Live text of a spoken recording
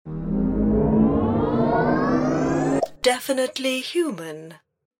definitely human.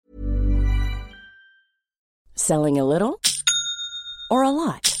 Selling a little or a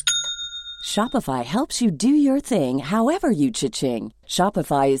lot? Shopify helps you do your thing however you cha-ching.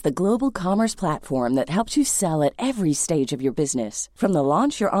 Shopify is the global commerce platform that helps you sell at every stage of your business. From the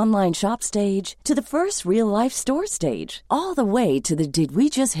launch your online shop stage to the first real-life store stage, all the way to the did we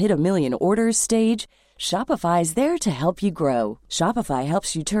just hit a million orders stage. Shopify is there to help you grow. Shopify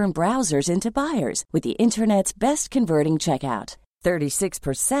helps you turn browsers into buyers with the internet's best converting checkout.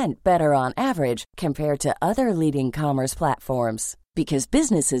 36% better on average compared to other leading commerce platforms. Because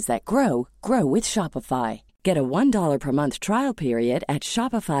businesses that grow, grow with Shopify. Get a $1 per month trial period at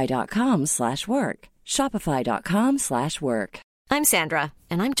shopify.com/work. Shopify.com/work. I'm Sandra,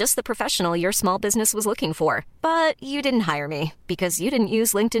 and I'm just the professional your small business was looking for. But you didn't hire me because you didn't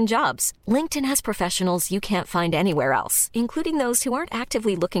use LinkedIn Jobs. LinkedIn has professionals you can't find anywhere else, including those who aren't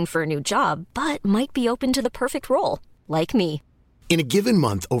actively looking for a new job, but might be open to the perfect role, like me. In a given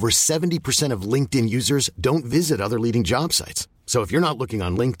month, over 70% of LinkedIn users don't visit other leading job sites. So if you're not looking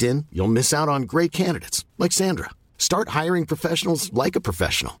on LinkedIn, you'll miss out on great candidates like Sandra. Start hiring professionals like a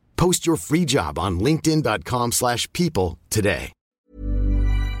professional. Post your free job on linkedin.com/people today.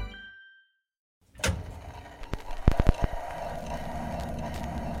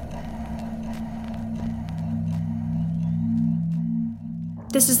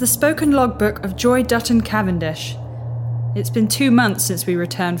 This is the spoken logbook of Joy Dutton Cavendish. It's been 2 months since we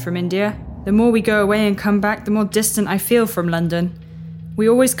returned from India. The more we go away and come back, the more distant I feel from London. We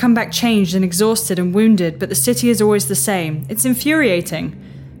always come back changed and exhausted and wounded, but the city is always the same. It's infuriating.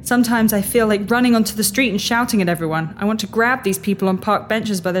 Sometimes I feel like running onto the street and shouting at everyone. I want to grab these people on park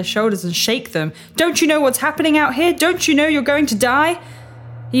benches by their shoulders and shake them. Don't you know what's happening out here? Don't you know you're going to die?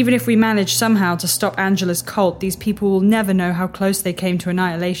 Even if we manage somehow to stop Angela's cult, these people will never know how close they came to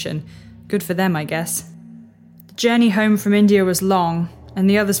annihilation. Good for them, I guess. The journey home from India was long, and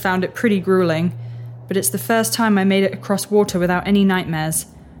the others found it pretty grueling, but it's the first time I made it across water without any nightmares.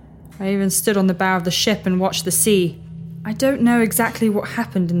 I even stood on the bow of the ship and watched the sea. I don't know exactly what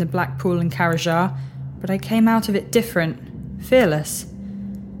happened in the Blackpool and Karajar, but I came out of it different, fearless.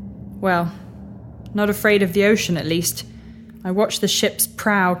 Well, not afraid of the ocean at least. I watched the ship's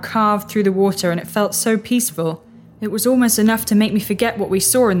prow carve through the water and it felt so peaceful. It was almost enough to make me forget what we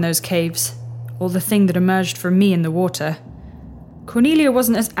saw in those caves, or the thing that emerged from me in the water. Cornelia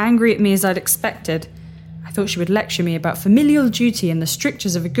wasn't as angry at me as I'd expected. I thought she would lecture me about familial duty and the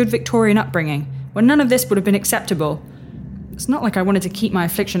strictures of a good Victorian upbringing, when none of this would have been acceptable. It's not like I wanted to keep my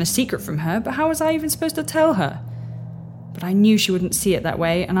affliction a secret from her, but how was I even supposed to tell her? But I knew she wouldn't see it that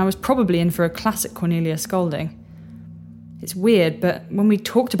way, and I was probably in for a classic Cornelia scolding. It's weird, but when we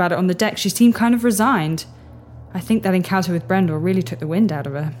talked about it on the deck, she seemed kind of resigned. I think that encounter with Brendel really took the wind out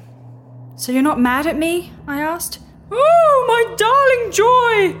of her. "So you're not mad at me?" I asked. "Oh, my darling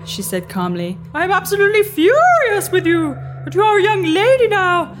Joy," she said calmly. "I am absolutely furious with you. But you are a young lady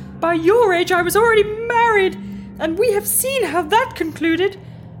now. By your age, I was already married, and we have seen how that concluded.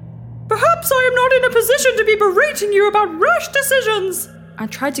 Perhaps I am not in a position to be berating you about rash decisions." I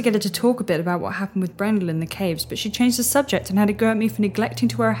tried to get her to talk a bit about what happened with Brendel in the caves, but she changed the subject and had a go at me for neglecting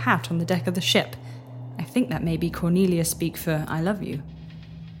to wear a hat on the deck of the ship. I think that may be Cornelia speak for "I love you."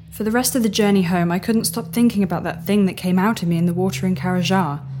 For the rest of the journey home, I couldn't stop thinking about that thing that came out of me in the water in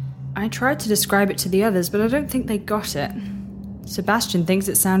Karajar. I tried to describe it to the others, but I don't think they got it. Sebastian thinks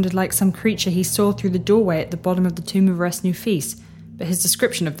it sounded like some creature he saw through the doorway at the bottom of the tomb of Res-Nufis, but his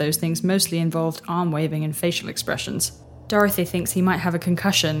description of those things mostly involved arm-waving and facial expressions. Dorothy thinks he might have a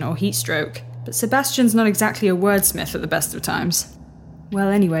concussion or heat stroke, but Sebastian's not exactly a wordsmith at the best of times. Well,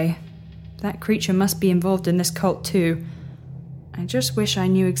 anyway, that creature must be involved in this cult too. I just wish I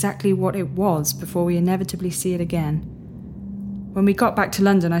knew exactly what it was before we inevitably see it again. When we got back to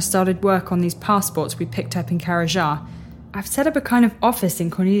London, I started work on these passports we picked up in Karajar. I've set up a kind of office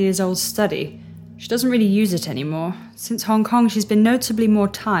in Cornelia's old study. She doesn't really use it anymore. Since Hong Kong, she's been noticeably more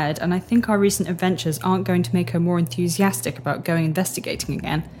tired, and I think our recent adventures aren't going to make her more enthusiastic about going investigating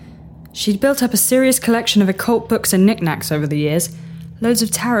again. She'd built up a serious collection of occult books and knickknacks over the years, loads of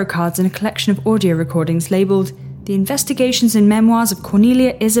tarot cards and a collection of audio recordings labelled The Investigations and Memoirs of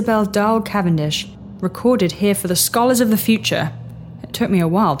Cornelia Isabel Dahl Cavendish, recorded here for the scholars of the future. It took me a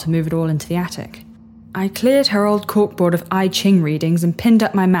while to move it all into the attic. I cleared her old corkboard of I Ching readings and pinned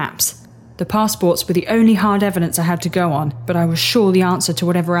up my maps. The passports were the only hard evidence I had to go on, but I was sure the answer to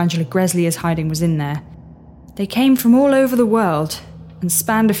whatever Angela Gresley is hiding was in there. They came from all over the world and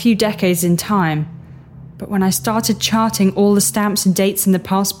spanned a few decades in time. But when I started charting all the stamps and dates in the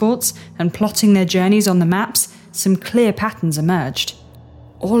passports and plotting their journeys on the maps, some clear patterns emerged.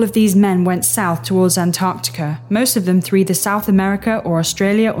 All of these men went south towards Antarctica, most of them through either South America or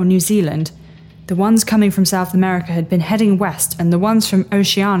Australia or New Zealand. The ones coming from South America had been heading west, and the ones from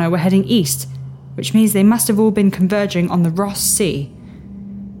Oceania were heading east, which means they must have all been converging on the Ross Sea.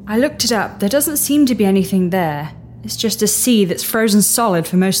 I looked it up. There doesn't seem to be anything there. It's just a sea that's frozen solid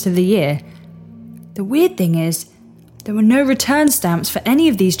for most of the year. The weird thing is, there were no return stamps for any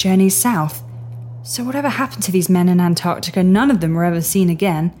of these journeys south. So whatever happened to these men in Antarctica, none of them were ever seen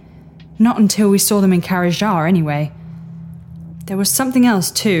again. Not until we saw them in Karajar, anyway. There was something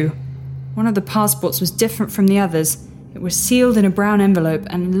else, too. One of the passports was different from the others. It was sealed in a brown envelope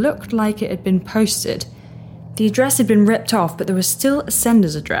and looked like it had been posted. The address had been ripped off, but there was still a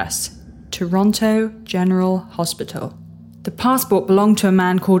sender's address. Toronto General Hospital. The passport belonged to a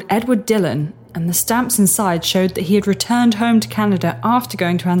man called Edward Dillon, and the stamps inside showed that he had returned home to Canada after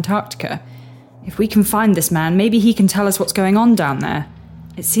going to Antarctica. If we can find this man, maybe he can tell us what's going on down there.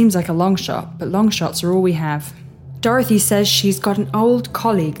 It seems like a long shot, but long shots are all we have. Dorothy says she's got an old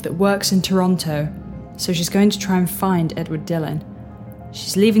colleague that works in Toronto, so she's going to try and find Edward Dillon.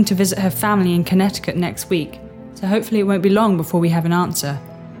 She's leaving to visit her family in Connecticut next week, so hopefully it won't be long before we have an answer,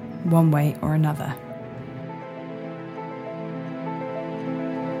 one way or another.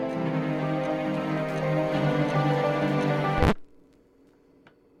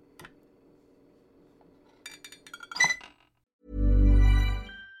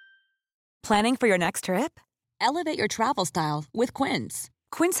 Planning for your next trip? Elevate your travel style with Quince.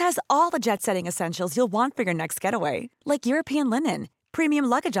 Quince has all the jet-setting essentials you'll want for your next getaway, like European linen, premium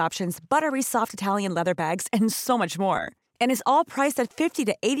luggage options, buttery soft Italian leather bags, and so much more. And is all priced at 50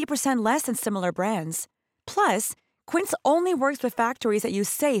 to 80% less than similar brands. Plus, Quince only works with factories that use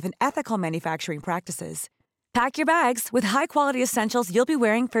safe and ethical manufacturing practices. Pack your bags with high-quality essentials you'll be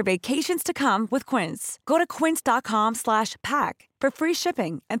wearing for vacations to come with Quince. Go to quince.com/pack for free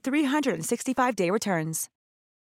shipping and 365-day returns.